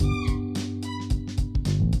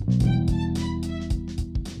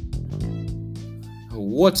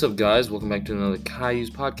What's up, guys? Welcome back to another Caillou's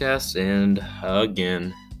podcast, and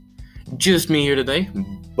again, just me here today,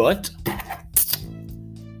 but,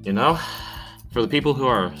 for the people who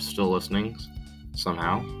are still listening,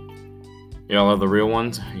 somehow, y'all are the real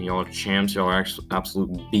ones, y'all are champs, y'all are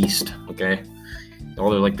absolute beast, okay?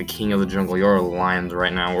 Y'all are like the king of the jungle, y'all are lions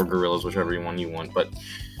right now, or gorillas, whichever one you want, but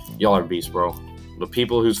y'all are beasts, bro. The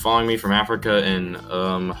people who's following me from Africa and,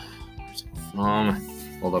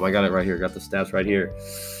 hold up, I got it right here. Got the stats right here.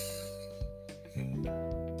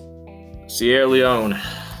 Sierra Leone.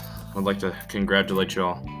 I'd like to congratulate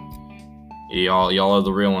y'all. Y'all are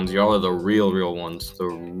the real ones. Y'all are the real ones. The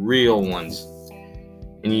real ones.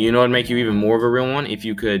 And you know what'd make you even more of a real one? If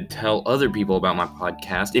you could tell other people about my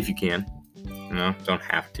podcast, if you can. Don't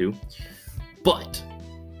have to. But,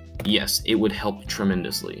 yes, it would help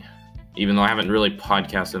tremendously. Even though I haven't really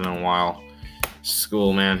podcasted in a while.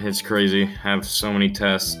 School, man, it's crazy. I have so many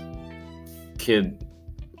tests. Kid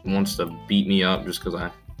wants to beat me up just because I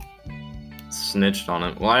snitched on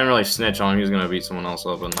him. Well, I didn't really snitch on him. He was going to beat someone else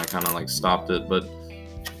up, and I kind of, stopped it. But,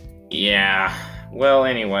 yeah. Well,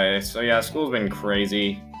 anyway. So, yeah, school's been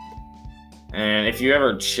crazy. And if you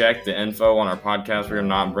ever check the info on our podcast, we're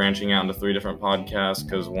not branching out into 3 different podcasts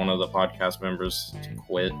because one of the podcast members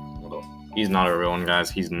quit. He's not a real one, guys.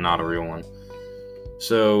 He's not a real one.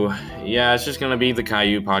 So, yeah, it's just going to be the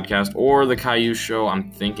Caillou podcast or the Caillou show. I'm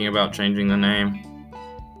thinking about changing the name.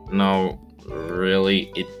 No,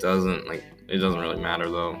 really, it doesn't really matter,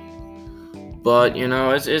 though. But,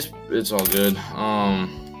 it's all good. I'm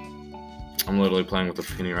literally playing with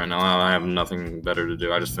the penny right now. I have nothing better to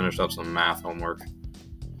do. I just finished up some math homework.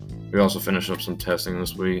 We also finished up some testing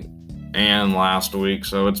this week and last week,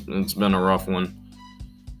 so it's been a rough one.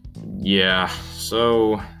 Yeah,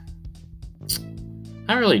 so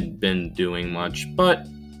I haven't really been doing much, but,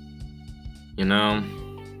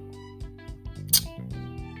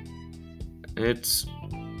 it's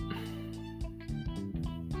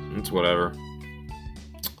whatever.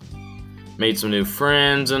 Made some new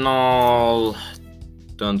friends and all,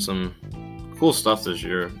 done some cool stuff this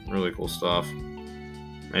year, really cool stuff.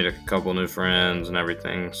 Made a couple new friends and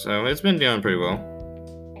everything, so it's been doing pretty well.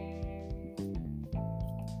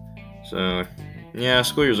 So, yeah,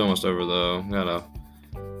 school year's almost over, though. Got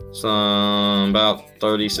about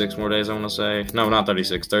 36 more days, I want to say. No, not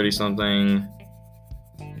 36, 30-something.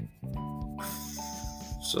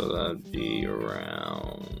 So that'd be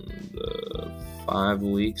around 5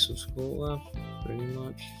 weeks of school left, pretty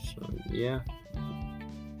much. So, yeah.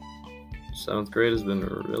 7th grade has been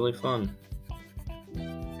really fun.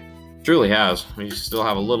 Truly has. We still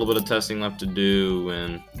have a little bit of testing left to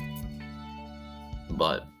do,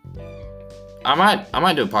 but I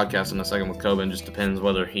might do a podcast in a second with Coben. Just depends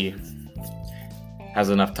whether he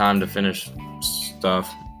has enough time to finish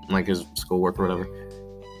stuff, like his schoolwork or whatever.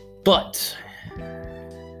 But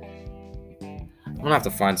I'm gonna have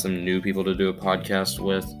to find some new people to do a podcast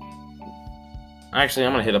with. Actually,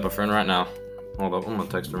 I'm gonna hit up a friend right now. Hold up, I'm gonna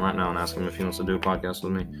text him right now and ask him if he wants to do a podcast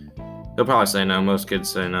with me. He'll probably say no. Most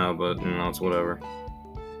kids say no, but it's whatever.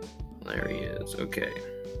 There he is. Okay.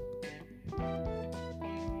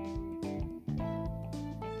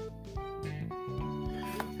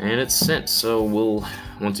 And it's sent, so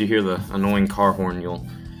once you hear the annoying car horn, you'll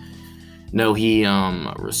know he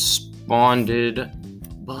responded,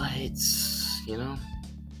 but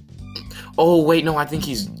Oh, wait, no, I think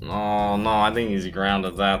he's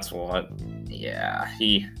grounded, that's what. Yeah,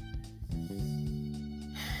 he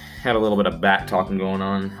had a little bit of back talking going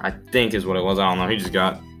on, I think is what it was. I don't know, he just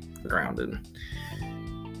got grounded.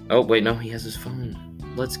 Oh, wait, no, he has his phone.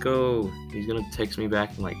 Let's go. He's gonna text me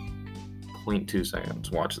back in 0.2 seconds.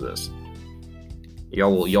 Watch this.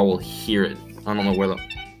 Y'all will hear it. I don't know where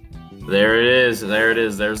there it is.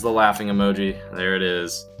 There's the laughing emoji. There it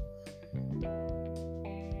is.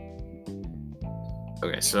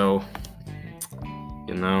 Okay, so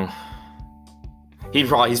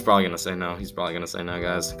he's probably gonna say no. He's probably gonna say no,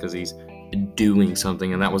 guys, because he's doing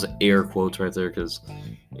something, and that was air quotes right there, because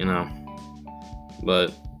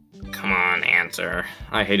but come on, answer.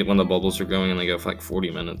 I hate it when the bubbles are going and they go for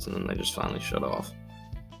 40 minutes and then they just finally shut off.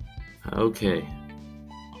 Okay.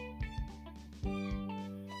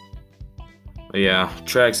 But yeah,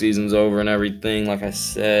 track season's over and everything, like I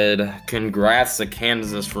said. Congrats to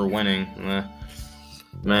Kansas for winning.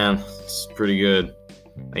 Man, it's pretty good.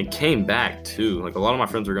 They came back, too. A lot of my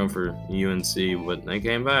friends were going for UNC, but they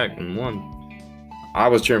came back and won. I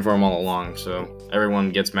was cheering for them all along, so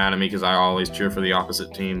everyone gets mad at me because I always cheer for the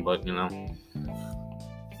opposite team, but,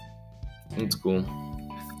 it's cool.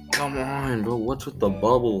 Come on, bro, what's with the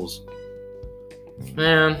bubbles?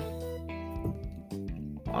 Man,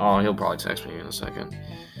 Oh, he'll probably text me in a second.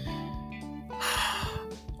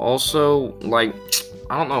 Also, like,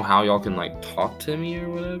 I don't know how y'all can, like, talk to me or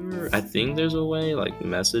whatever. I think there's a way, like,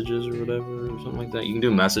 messages or whatever, or something like that. You can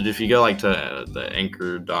do message. If you go, like, to the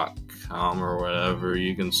anchor.com or whatever,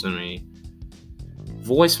 you can send me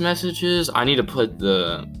voice messages. I need to put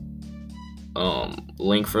the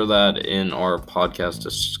link for that in our podcast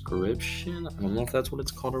description. I don't know if that's what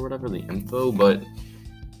it's called or whatever, the info, but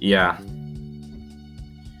yeah.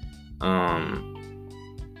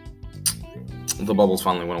 The bubbles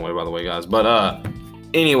finally went away, by the way, guys. But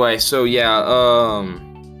anyway, so yeah,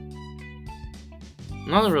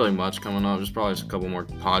 nothing really much coming up. Just probably just a couple more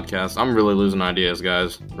podcasts. I'm really losing ideas,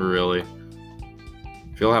 guys. Really.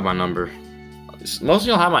 If you'll have my number. Most of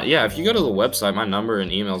y'all have if you go to the website, my number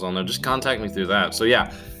and email's on there. Just contact me through that. So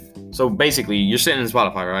yeah. So basically, you're sitting in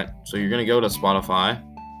Spotify, right? So you're going to go to Spotify.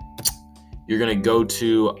 You're going to go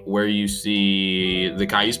to where you see the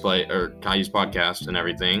Cayuse podcast and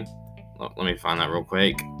everything. Let me find that real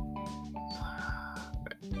quick.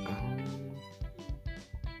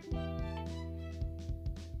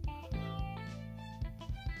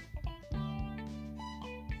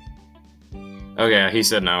 Okay, he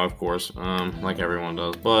said no, of course, like everyone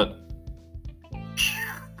does, but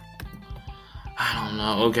I don't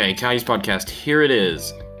know. Okay, Cayuse podcast, here it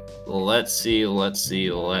is. Let's see.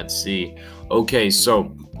 Okay,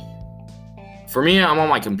 so for me, I'm on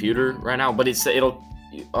my computer right now, but it'll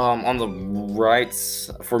on the right.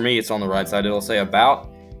 For me, it's on the right side. It'll say about.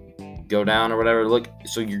 Go down or whatever. Look,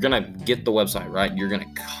 so you're gonna get the website, right? You're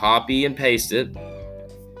gonna copy and paste it,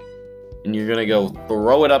 and you're gonna go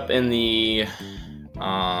throw it up in the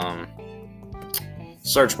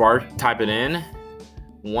search bar. Type it in.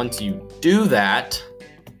 Once you do that,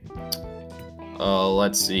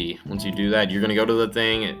 let's see. Once you do that, you're gonna go to the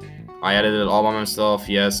thing. I edited it all by myself.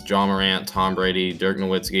 Yes, John Morant, Tom Brady, Dirk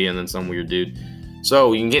Nowitzki, and then some weird dude.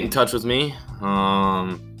 So you can get in touch with me.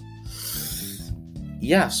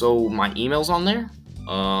 Yeah, so my email's on there.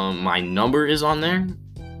 My number is on there.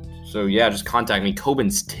 So yeah, just contact me.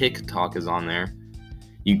 Coben's TikTok is on there.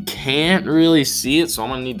 You can't really see it, so I'm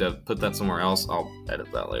gonna need to put that somewhere else. I'll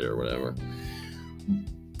edit that later or whatever.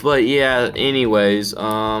 But yeah, anyways,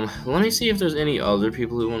 let me see if there's any other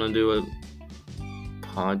people who want to do a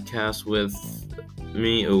podcast with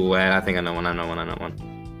me. Oh, wait, I think I know one.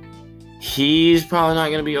 He's probably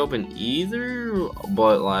not gonna be open either,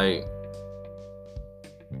 but like,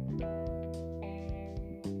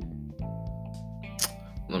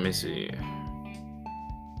 let me see.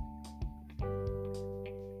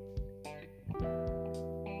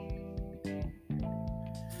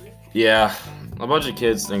 Yeah, a bunch of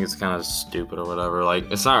kids think it's kind of stupid or whatever.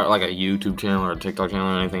 Like, it's not like a YouTube channel or a TikTok channel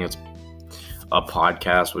or anything. It's a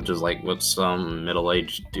podcast, which is like what some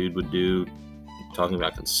middle-aged dude would do, talking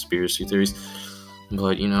about conspiracy theories.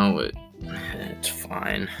 But, you know, it's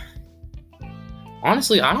fine.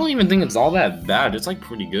 Honestly, I don't even think it's all that bad. It's like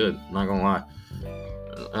pretty good, not gonna lie.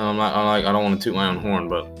 I don't want to toot my own horn,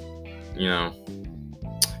 but, you know,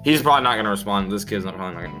 he's probably not gonna respond. This kid's probably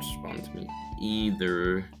not gonna respond to me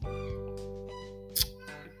either.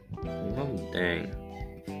 Oh, dang.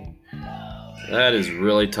 That is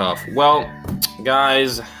really tough. Well,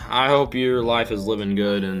 guys, I hope your life is living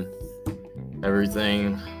good and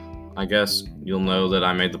everything. I guess you'll know that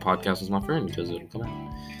I made the podcast with my friend because it'll come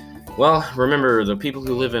out. Well, remember, the people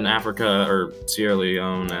who live in Africa or Sierra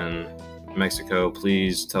Leone and Mexico,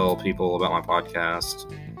 please tell people about my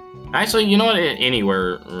podcast. Actually, you know what?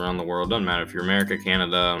 Anywhere around the world, doesn't matter if you're America,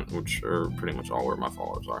 Canada, which are pretty much all where my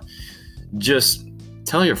followers are. Just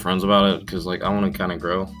tell your friends about it because, like, I want to kind of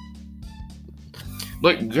grow.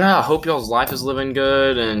 But yeah, hope y'all's life is living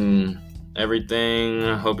good and everything.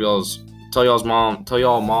 Hope tell y'all's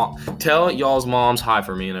moms hi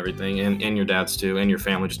for me and everything, and your dads too, and your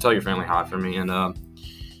family. Just tell your family hi for me, and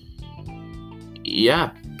yeah,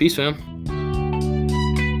 peace, fam.